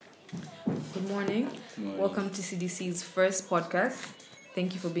Good morning. Welcome to CDC's first podcast.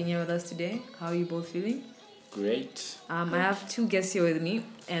 Thank you for being here with us today. How are you both feeling? Great. I have two guests here with me,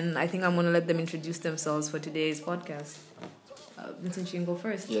 and I think I'm going to let them introduce themselves for today's podcast. Vincent, you can go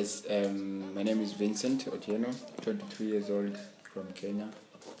first. Yes, my name is Vincent Otieno, 23 years old from Kenya,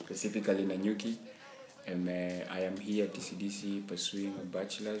 specifically Nanyuki. I am here at CDC pursuing a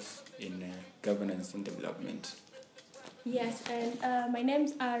bachelor's in governance and development. Yes, and my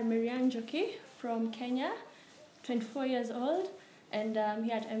names are Marianne Joki from Kenya, 24 years old, and I'm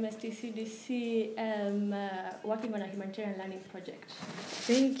here at MSTCDC working on a humanitarian learning project.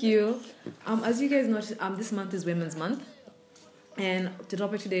 Thank you. As you guys know, this month is Women's Month, and the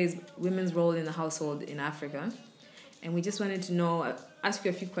topic today is women's role in the household in Africa. And we just wanted to ask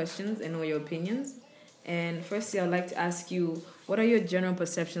you a few questions and know your opinions. And firstly, I'd like to ask you, what are your general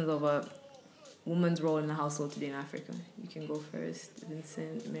perceptions of a woman's role in the household today in Africa? You can go first,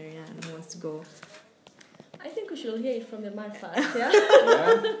 Vincent, Marianne, who wants to go? I think we should hear it from the man first, yeah?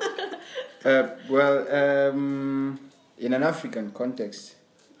 In an African context,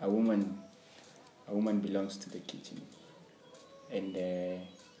 a woman belongs to the kitchen. And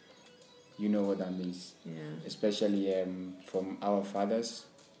you know what that means. Yeah. Especially from our father's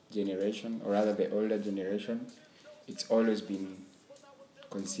generation, or rather the older generation, it's always been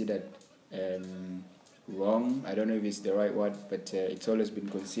considered wrong. I don't know if it's the right word, but it's always been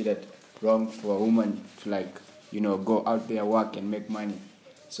considered wrong for a woman to go out there, work and make money.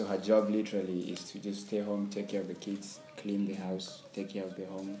 So her job literally is to just stay home, take care of the kids, clean the house, take care of the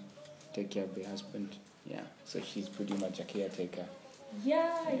home, take care of the husband. Yeah, so she's pretty much a caretaker.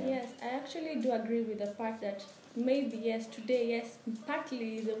 Yes, I actually do agree with the part that maybe, today,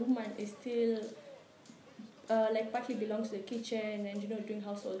 partly the woman is still partly belongs to the kitchen and doing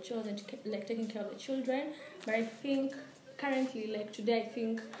household chores and taking care of the children. But I think currently, today, I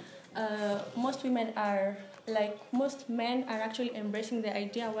think most men are actually embracing the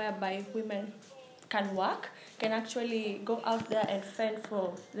idea whereby women can work, can actually go out there and fend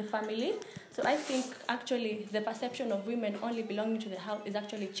for the family. So I think actually the perception of women only belonging to the house is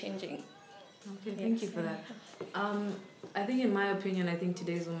actually changing. Okay, thank you for that. I think in my opinion, I think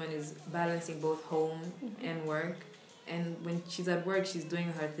today's woman is balancing both home and work. And when she's at work, she's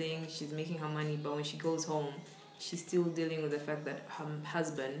doing her thing, she's making her money, but when she goes home, she's still dealing with the fact that her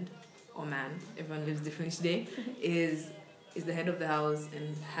husband or man, everyone lives differently today, is the head of the house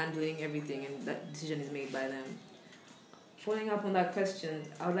and handling everything, and that decision is made by them. Following up on that question,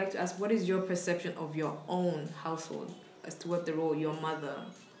 I would like to ask, what is your perception of your own household as to what the role your mother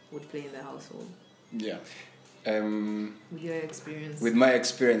would play in the household? Yeah. With your experience? With my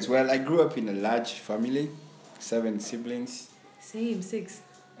experience, well, I grew up in a large family, 7 siblings. Same, 6.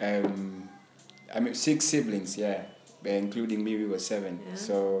 6 siblings, yeah. Including me, we were 7. Yeah.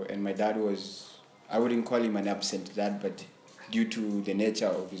 So, and my dad was, I wouldn't call him an absent dad, but due to the nature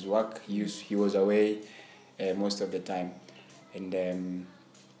of his work, he was away most of the time. And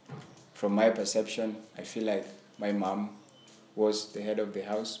from my perception, I feel like my mom was the head of the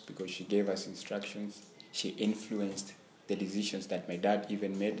house because she gave us instructions. She influenced the decisions that my dad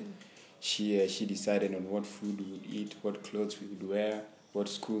even made. She decided on what food we would eat, what clothes we would wear, what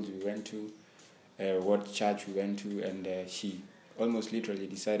schools we went to, what church we went to, and she almost literally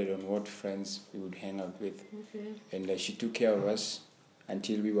decided on what friends we would hang out with. Okay. And she took care of us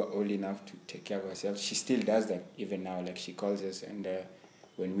until we were old enough to take care of ourselves. She still does that even now. She calls us, and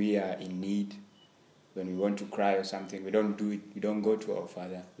when we are in need, when we want to cry or something, we don't do it. We don't go to our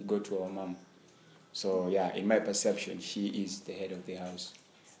father. We go to our mom. So yeah, in my perception, she is the head of the house.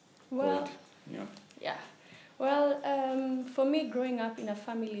 Well, yeah. Well, for me, growing up in a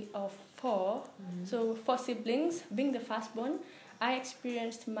family of 4, so 4 siblings, being the firstborn, I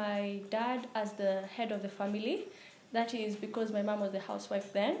experienced my dad as the head of the family. That is because my mom was the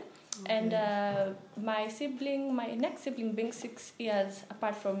housewife then. Okay. And my next sibling being 6 years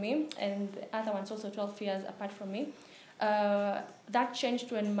apart from me, and the other one's also 12 years apart from me. That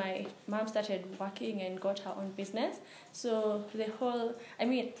changed when my mom started working and got her own business. So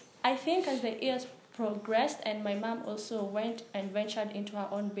I think as the years progressed and my mom also went and ventured into her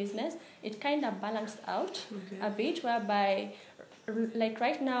own business, it kind of balanced out a bit, whereby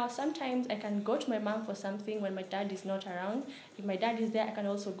right now, sometimes I can go to my mom for something when my dad is not around. If my dad is there, I can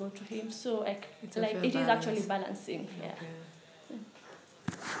also go to him. So it is actually balancing. Yeah.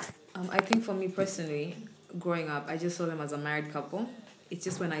 Okay. I think for me personally, growing up, I just saw them as a married couple. It's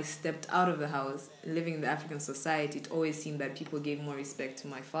just when I stepped out of the house, living in the African society, it always seemed that people gave more respect to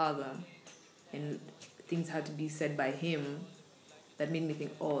my father, and things had to be said by him. That made me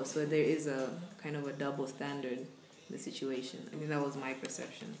think, so there is a kind of a double standard the situation. I think that was my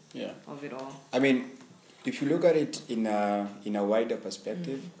perception of it all. I mean, if you look at it in a wider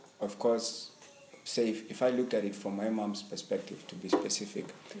perspective, of course, say if I looked at it from my mom's perspective, to be specific,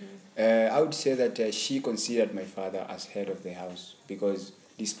 I would say that she considered my father as head of the house, because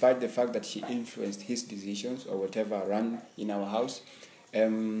despite the fact that she influenced his decisions or whatever ran in our house,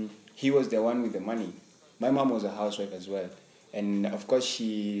 he was the one with the money. My mom was a housewife as well, and of course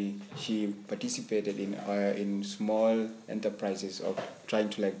she participated in small enterprises of trying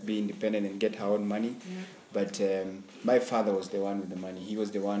to like be independent and get her own money. But my father was the one with the money. He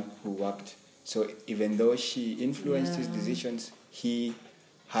was the one who worked. So even though she influenced his decisions, he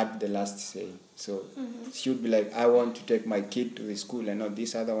had the last say. So she would be like, I want to take my kid to the school and not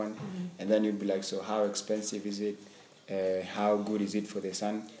this other one. And then you'd be like, so how expensive is it? How good is it for the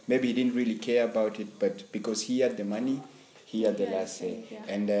son? Maybe he didn't really care about it, but because he had the money, he had the last say. Yeah.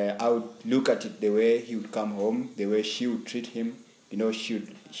 And I would look at it the way he would come home, the way she would treat him. You know,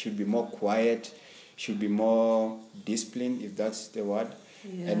 should be more quiet, should be more disciplined, if that's the word.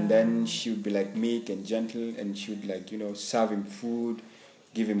 Yeah. And then she would be like meek and gentle, and she would like, you know, serve him food,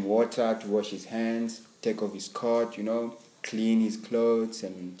 give him water to wash his hands, take off his coat, you know, clean his clothes,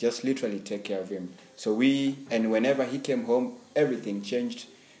 and just literally take care of him. So whenever he came home, everything changed.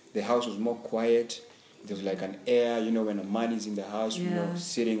 The house was more quiet. There was like an air, you know, when a man is in the house, you know,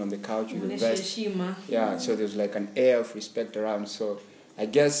 sitting on the couch with a vest. Yeah, so there was like an air of respect around. So I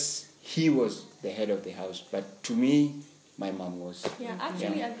guess he was the head of the house, but to me, my mom was. Yeah,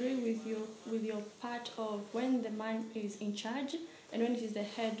 actually agree with your part of when the man is in charge and when he's the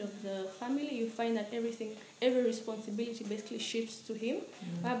head of the family, you find that every responsibility basically shifts to him.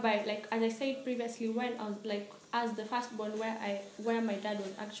 Whereby, like as I said previously, when I was like as the firstborn, where my dad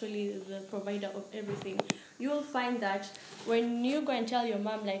was actually the provider of everything, you will find that when you go and tell your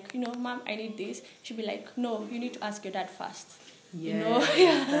mom, like, you know, Mom, I need this, she'll be like, no, you need to ask your dad first. Yeah, you know?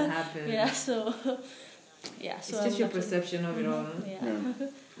 that happens. Yeah, so yeah, so it's just your perception of it all. Yeah.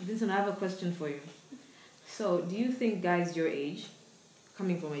 Vincent, I have a question for you. So, do you think guys your age,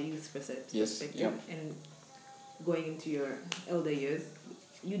 coming from a youth's perspective and going into your elder years,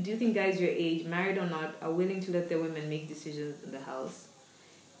 do you think guys your age, married or not, are willing to let their women make decisions in the house?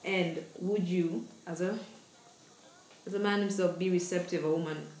 And would you, as a man himself, be receptive of a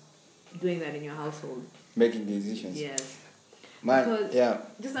woman doing that in your household? Making decisions? Yes. Because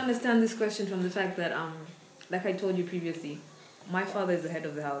just understand this question from the fact that, like I told you previously, my father is the head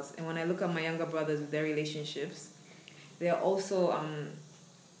of the house, and when I look at my younger brothers with their relationships, they are also,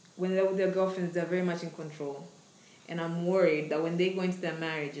 when they're with their girlfriends, they're very much in control. And I'm worried that when they go into their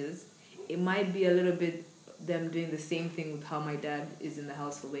marriages, it might be a little bit them doing the same thing with how my dad is in the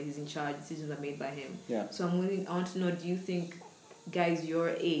household, where he's in charge, decisions are made by him. Yeah. So I want to know, do you think guys your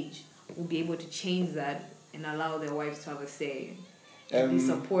age will be able to change that and allow their wives to have a say and be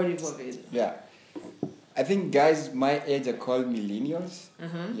supportive of it? Yeah. I think guys my age are called millennials.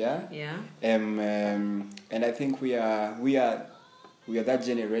 Yeah. Yeah. And I think we are that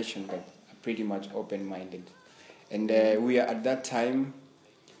generation that are pretty much open-minded, and we are at that time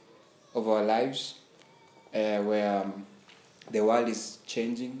of our lives where the world is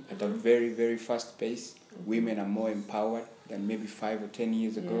changing at a very, very fast pace. Women are more empowered than maybe 5 or 10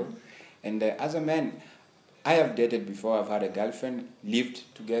 years ago, and as a man, I have dated before. I've had a girlfriend,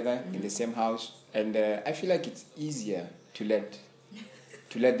 lived together in the same house, and I feel like it's easier to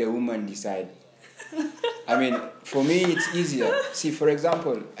let the woman decide. I mean, for me, it's easier. See, for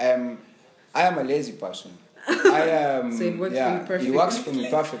example, I am a lazy person. So it works for you perfectly. It works for me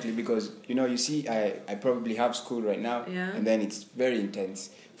perfectly because, you know, you see, I probably have school right now, and then it's very intense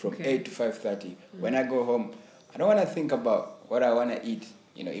from 8 to 5:30. When I go home, I don't want to think about what I want to eat.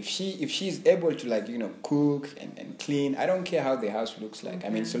 You know, if she's able to, like, you know, cook and clean, I don't care how the house looks like. I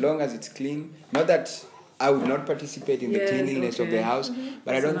mean, so long as it's clean. Not that I would not participate in the cleanliness of the house,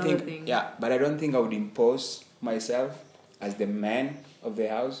 but I don't think I would impose myself as the man of the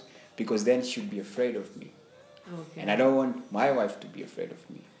house, because then she'd be afraid of me. And I don't want my wife to be afraid of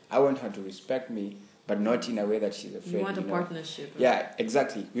me. I want her to respect me, but not in a way that she's afraid. You want a partnership. Right? Yeah,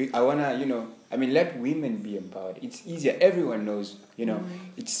 exactly. I want to, you know, I mean, let women be empowered. It's easier. Everyone knows, you know.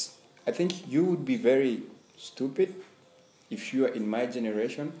 I think you would be very stupid if you are in my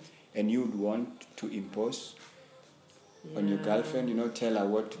generation and you would want to impose on your girlfriend, you know, tell her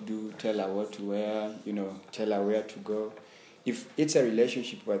what to do, tell her what to wear, you know, tell her where to go. If it's a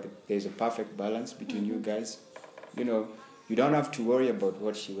relationship where there's a perfect balance between you guys, you know, you don't have to worry about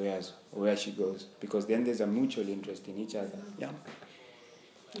what she wears or where she goes, because then there's a mutual interest in each other. Yeah.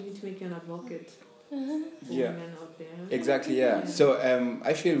 You need to make you an advocate. Yeah. women out there. Exactly, yeah. So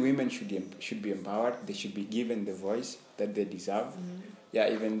I feel women should be empowered. They should be given the voice that they deserve.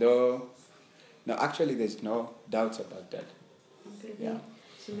 Yeah, even though, no, actually, there's no doubts about that. Okay. Yeah.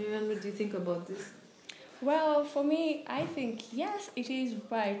 So Miriam, what do you think about this? Well, for me, I think yes, it is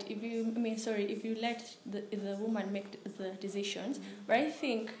right. If you let the woman make the decisions, but I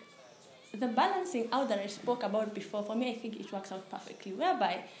think the balancing out that I spoke about before, for me, I think it works out perfectly.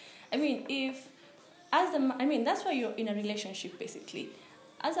 Whereby, that's why you're in a relationship basically.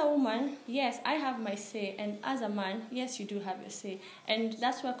 As a woman, yes, I have my say, and as a man, yes, you do have your say, and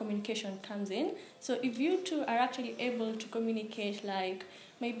that's where communication comes in. So if you two are actually able to communicate, like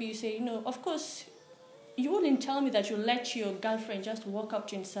maybe you say, of course, you wouldn't tell me that you let your girlfriend just walk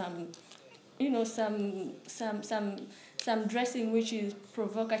up in some dressing which is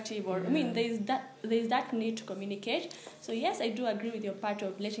provocative, or there's that need to communicate. So yes, I do agree with your part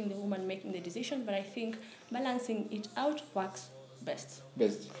of letting the woman making the decision, but I think balancing it out works best.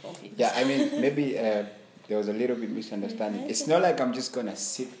 Yeah, maybe there was a little bit misunderstanding. It's not like I'm just gonna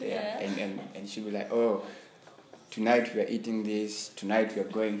sit there and she'll be like, oh, tonight we are eating this, tonight we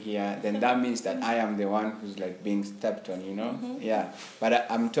are going here, then that means that I am the one who's like being stepped on, Yeah, but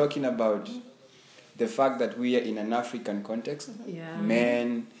I'm talking about the fact that we are in an African context.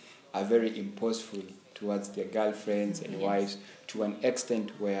 Men are very imposeful towards their girlfriends and wives, to an extent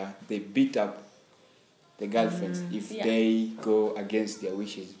where they beat up the girlfriends if they go against their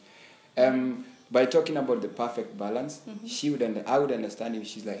wishes. By talking about the perfect balance, I would understand if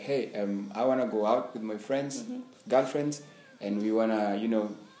she's like, hey, I want to go out with my friends, girlfriends, and we want to,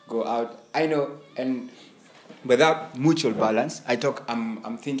 go out. I know, and without mutual balance,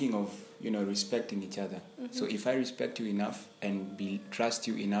 I'm thinking of, respecting each other. So if I respect you enough and trust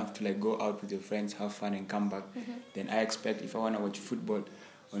you enough to like go out with your friends, have fun and come back, then I expect if I want to watch football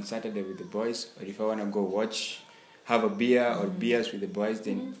on Saturday with the boys, or if I want to go have a beer or beers with the boys,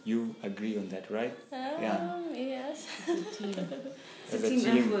 then you agree on that, right? Yes. It's a team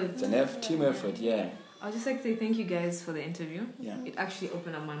effort. It's a team effort, yeah. I'd just like to say thank you guys for the interview. Yeah. It actually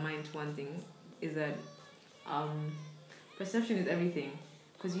opened up my mind to one thing, is that perception is everything.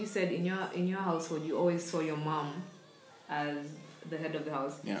 Because you said in your household you always saw your mom as the head of the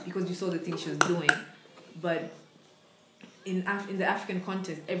house because you saw the things she was doing, but in the African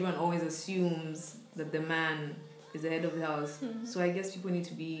context, everyone always assumes that the man is the head of the house. So I guess people need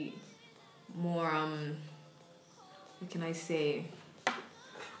to be more, what can I say,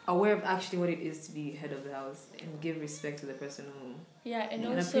 aware of actually what it is to be head of the house, and give respect to the person and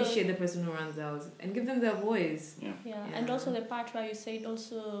also appreciate the person who runs the house and give them their voice. And also the part where you said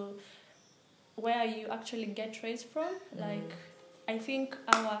also where you actually get raised from. Like, I think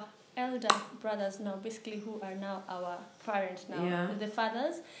our elder brothers now, basically who are now our parents now, the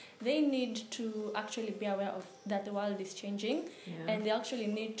fathers, they need to actually be aware of that the world is changing, and they actually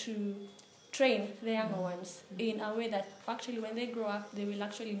need to train the younger ones in a way that actually when they grow up they will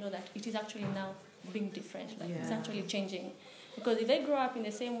actually know that it is actually now being different, like it's actually changing. Because if they grow up in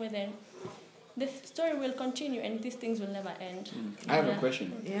the same way, then the story will continue and these things will never end. I have a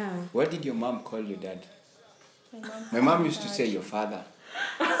question. What did your mom call your dad? My mom used to say your father.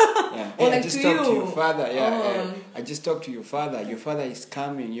 I just talked to your father. I just talked to your father. Your father is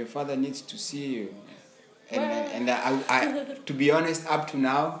coming. Your father needs to see you. And I, to be honest, up to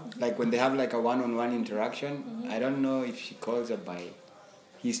now, like when they have like a one-on-one interaction, I don't know if she calls her by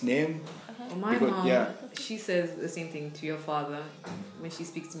his name. Well, my mom, she says the same thing to your father when she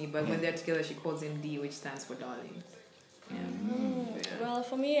speaks to me, but when they're together, she calls him D, which stands for darling. Well,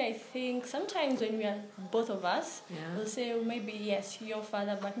 for me, I think sometimes when we are both of us, we'll say maybe yes, your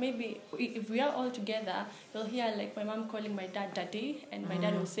father, but maybe if we are all together, you'll hear like my mom calling my dad daddy, and my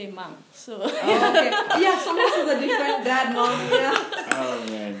dad will say mom. So sometimes it's a different dad, mom. Oh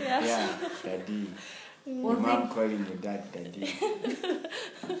man, daddy. Your mom calling your dad daddy.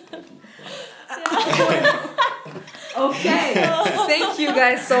 Okay. Thank you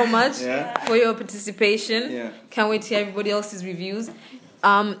guys so much for your participation. Can't wait to hear everybody else's reviews.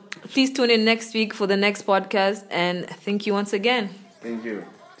 Please tune in next week for the next podcast, and thank you once again. Thank you.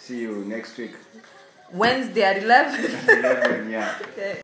 See you next week. Wednesday at 11. 11, Okay.